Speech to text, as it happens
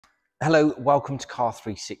Hello, welcome to Car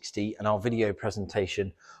 360 and our video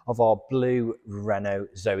presentation of our blue Renault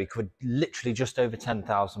Zoe. Covered literally just over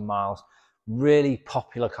 10,000 miles. Really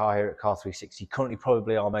popular car here at Car 360. Currently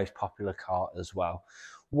probably our most popular car as well.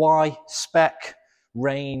 Why? Spec,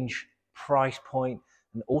 range, price point,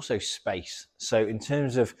 and also space. So in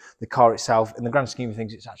terms of the car itself, in the grand scheme of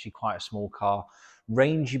things, it's actually quite a small car.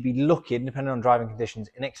 Range, you'd be looking, depending on driving conditions,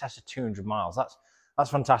 in excess of 200 miles. That's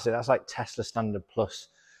fantastic. That's like Tesla Standard Plus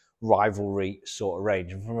rivalry sort of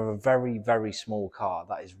range, and from a very, very small car,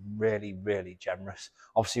 that is really, really generous.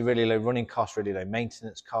 Obviously really low running costs, really low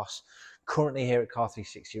maintenance costs. Currently here at Car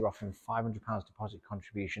 360 you're offering £500 deposit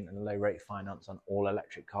contribution and a low rate finance on all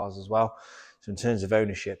electric cars as well. So in terms of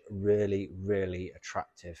ownership, really, really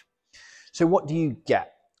attractive. So what do you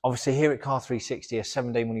get? Obviously here at Car 360, a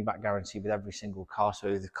 7-day money back guarantee with every single car. So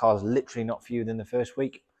if the car's literally not for you within the first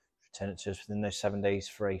week, return it to us within those 7 days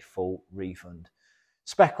for a full refund.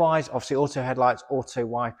 Spec-wise, obviously auto headlights, auto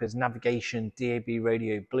wipers, navigation, DAB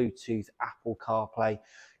radio, Bluetooth, Apple CarPlay,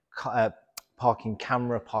 parking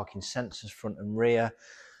camera, parking sensors front and rear.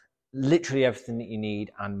 Literally everything that you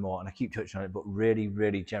need and more. And I keep touching on it, but really,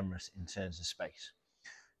 really generous in terms of space.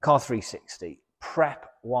 Car 360,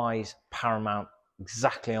 prep-wise, paramount,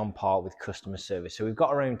 exactly on par with customer service. So we've got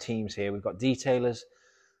our own teams here. We've got detailers,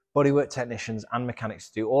 bodywork technicians and mechanics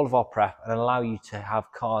to do all of our prep and allow you to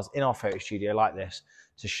have cars in our photo studio like this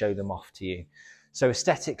to show them off to you. So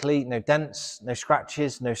aesthetically, no dents, no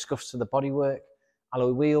scratches, no scuffs to the bodywork,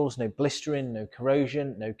 alloy wheels, no blistering, no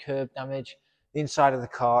corrosion, no curb damage. The inside of the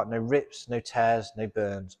car, no rips, no tears, no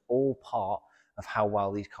burns, all part of how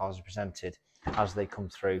well these cars are presented as they come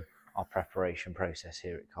through our preparation process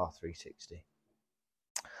here at Car 360.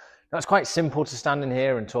 Now, it's quite simple to stand in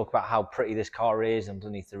here and talk about how pretty this car is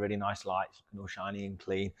underneath the really nice lights, looking all shiny and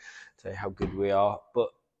clean, tell you how good we are. But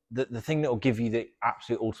the thing that will give you the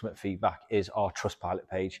absolute ultimate feedback is our Trustpilot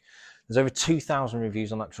page. There's over 2,000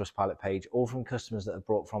 reviews on that Trustpilot page, all from customers that have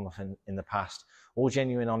bought from us in the past, all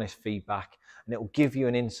genuine, honest feedback. And it will give you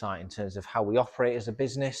an insight in terms of how we operate as a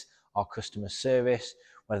business, our customer service,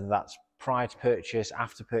 whether that's prior to purchase,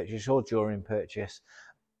 after purchase, or during purchase,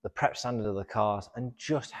 the prep standard of the cars, and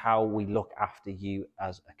just how we look after you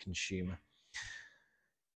as a consumer.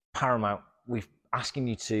 Paramount, we're asking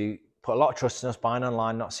you to put a lot of trust in us, buying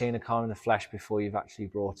online, not seeing a car in the flesh before you've actually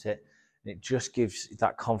brought it. And it just gives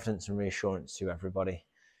that confidence and reassurance to everybody.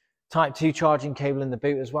 Type 2 charging cable in the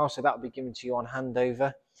boot as well, so that will be given to you on handover.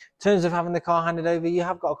 In terms of having the car handed over, you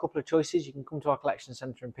have got a couple of choices. You can come to our collection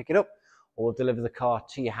centre and pick it up, or we'll deliver the car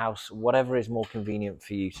to your house, whatever is more convenient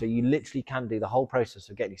for you. So you literally can do the whole process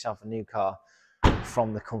of getting yourself a new car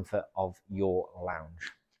from the comfort of your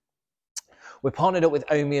lounge. We're partnered up with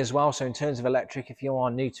Omi as well. So in terms of electric, if you are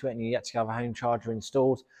new to it and you're yet to have a home charger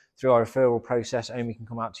installed, through our referral process, Omi can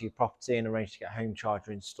come out to your property and arrange to get a home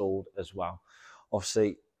charger installed as well.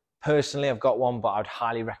 Obviously, personally, I've got one, but I'd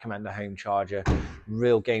highly recommend a home charger.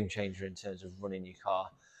 Real game changer in terms of running your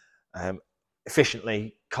car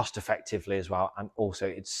efficiently, cost effectively as well, and also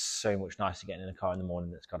it's so much nicer getting in a car in the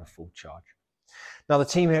morning that's got a full charge. Now the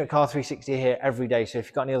team here at Car 360 are here every day, so if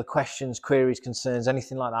you've got any other questions, queries, concerns,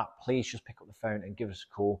 anything like that, please just pick up the phone and give us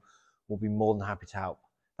a call. We'll be more than happy to help.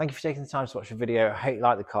 Thank you for taking the time to watch the video. I hope you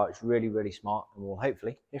like the car. It's really, really smart, and we'll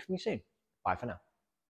hopefully hear from you soon. Bye for now.